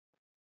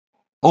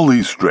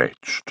Ollie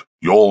stretched,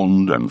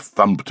 yawned and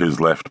thumped his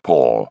left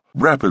paw,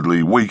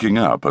 rapidly waking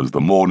up as the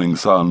morning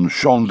sun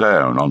shone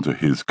down onto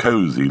his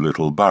cosy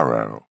little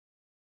burrow.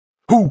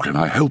 "Who can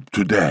I help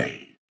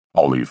today?"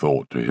 Ollie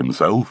thought to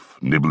himself,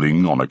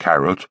 nibbling on a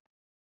carrot.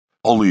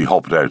 Ollie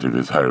hopped out of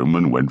his home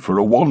and went for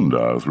a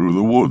wander through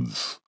the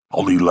woods.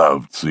 Ollie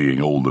loved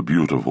seeing all the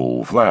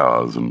beautiful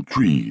flowers and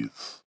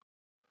trees.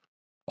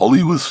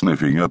 Ollie was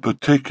sniffing a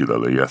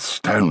particularly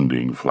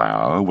astounding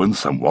flower when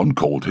someone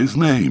called his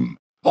name.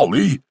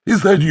 "Ollie,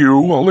 is that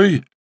you,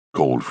 Ollie?"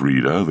 called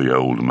Frida, the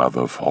old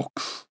mother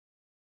fox.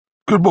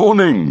 "Good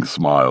morning,"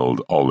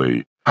 smiled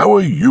Ollie. "How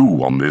are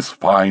you on this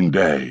fine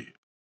day?"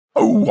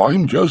 "Oh,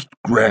 I'm just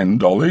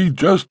grand, Ollie,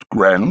 just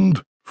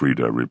grand,"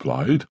 Frida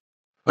replied.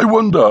 "I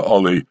wonder,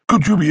 Ollie,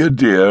 could you be a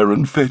dear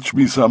and fetch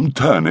me some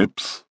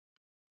turnips?"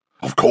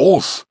 "Of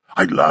course,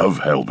 I love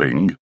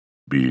helping,"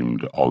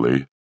 beamed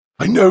Ollie.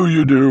 "I know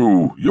you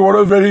do. You are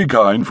a very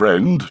kind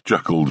friend,"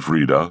 chuckled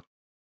Frida.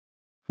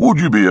 "Would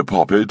you be a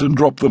poppet and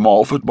drop them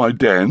off at my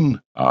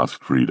den?"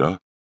 asked Frida.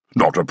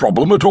 "Not a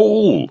problem at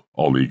all,"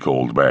 Ollie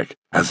called back,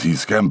 as he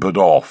scampered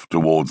off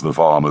towards the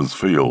farmer's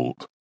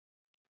field.